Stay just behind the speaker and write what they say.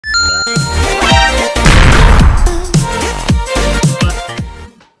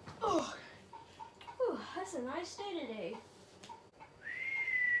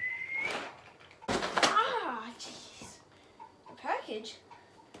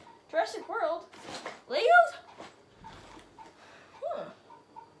Jurassic World. Legos?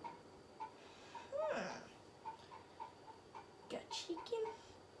 Got chicken,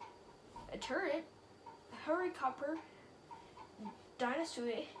 a turret, a helicopter, dinosaur.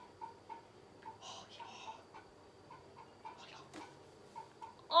 Oh yeah.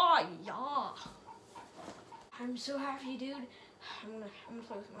 Oh yeah. I'm so happy, dude. I'm gonna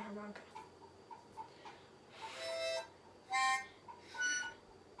play with my harmonica.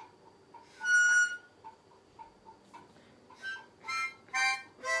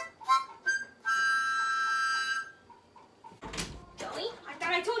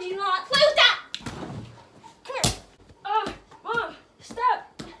 I told you not to play with that! Come here. Oh, Mom, stop.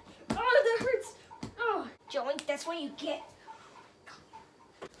 Oh, that hurts. Oh, Joey, that's what you get.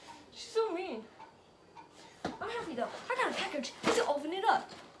 She's so mean. I'm happy though. I got a package. Let's open it up.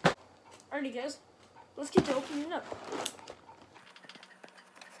 Alrighty, guys. Let's get to opening it up.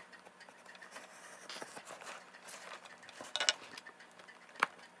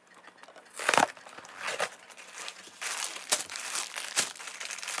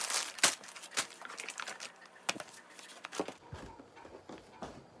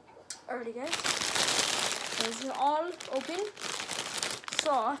 Alrighty, guys. This is all open.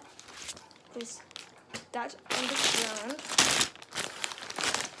 So, please, that's on the ground.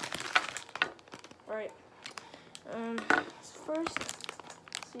 Alright. First,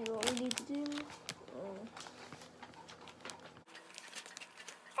 see what we need to do.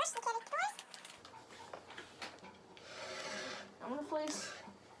 First, look at it, boys. I'm gonna place,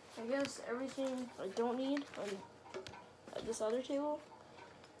 I guess, everything I don't need on this other table.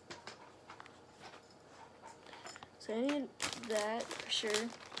 So I need that for sure.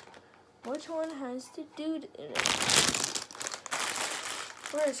 Which one has the dude in it?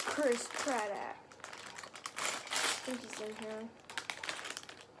 Where's Chris Pratt at? I think he's in here.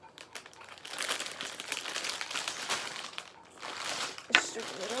 Let's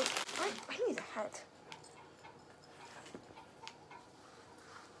straighten it up. I need a hat.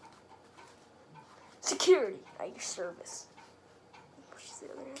 Security at your service. Push the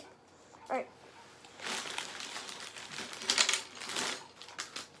other hat. Alright.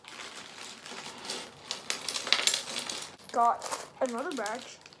 Got another bag.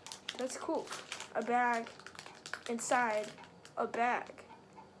 That's cool. A bag inside a bag.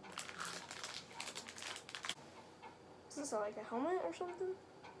 Is this like a helmet or something?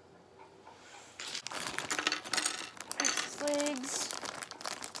 Legs.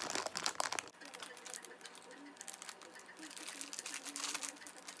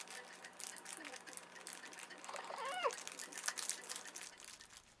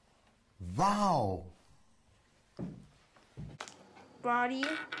 Wow. Body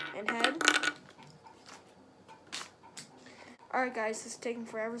and head. Alright guys, this is taking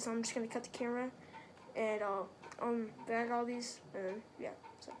forever, so I'm just gonna cut the camera and bag all these and yeah.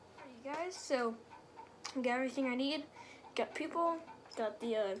 So alright guys, so I got everything I need. Got people, got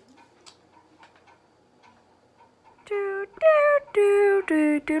the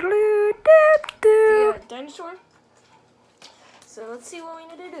dinosaur. So let's see what we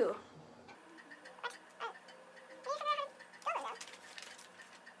need to do.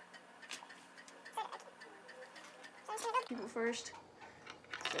 People first.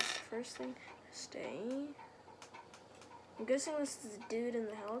 That's the first thing. Stay. I'm guessing this is the dude in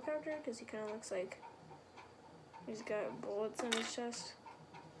the helicopter because he kind of looks like he's got bullets in his chest.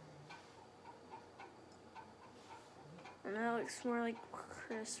 And that looks more like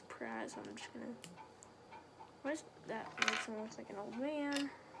Chris Pratt, so I'm just gonna. What is that? Makes him look like an old man.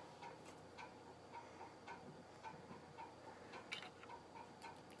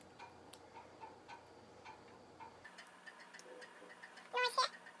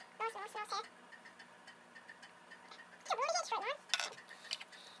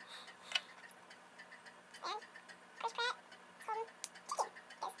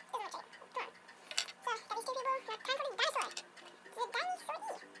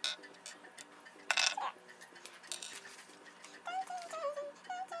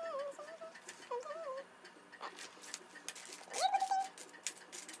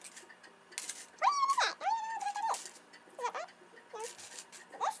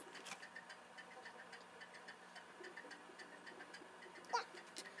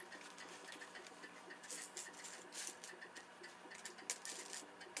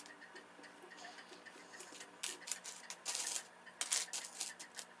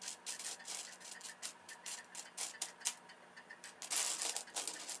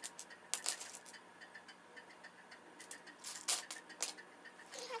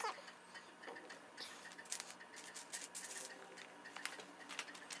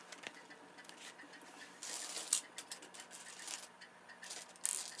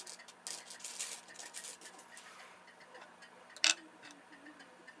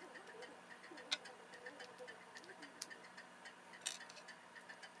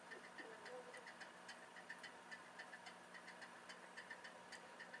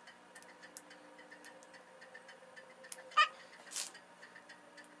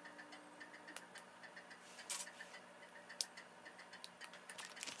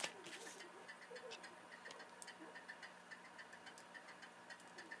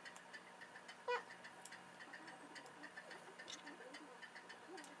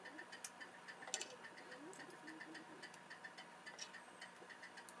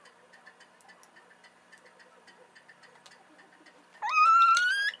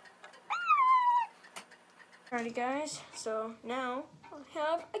 Alrighty guys, so now I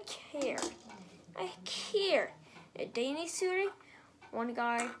have a care. A Danny Suri, one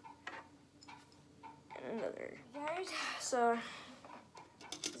guy, and another. Guys, so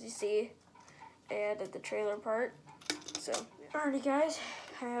as you see, I added the trailer part. So, alrighty guys,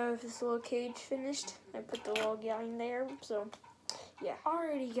 I have this little cage finished. I put the little guy in there, so yeah.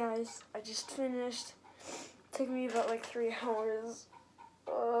 Alrighty guys, I just finished. It took me about like 3 hours.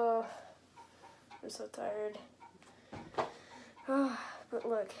 I'm so tired. But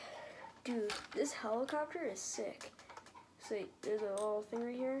look, dude, this helicopter is sick. So there's a little thing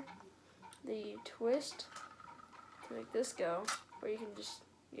right here that you twist to make this go, or you can just,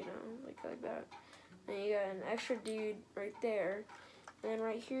 you know, like that. And you got an extra dude right there. And then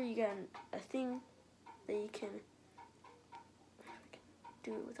right here you got a thing that you can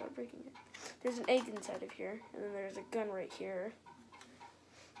do it without breaking it. There's an egg inside of here, and then there's a gun right here.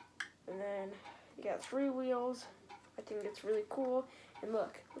 And then you got 3 wheels. I think it's really cool. And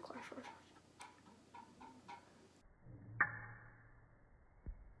look, watch.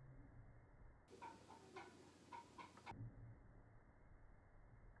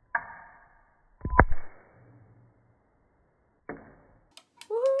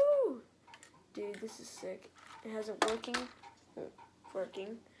 Woohoo! Dude, this is sick. It has a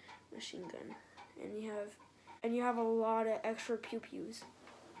working machine gun, and you have a lot of extra pew-pews.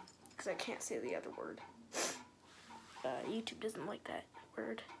 Because I can't say the other word. YouTube doesn't like that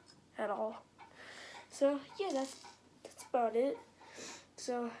word at all. So yeah, that's about it.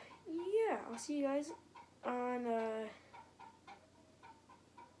 So yeah, I'll see you guys on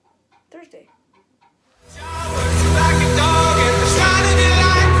Thursday.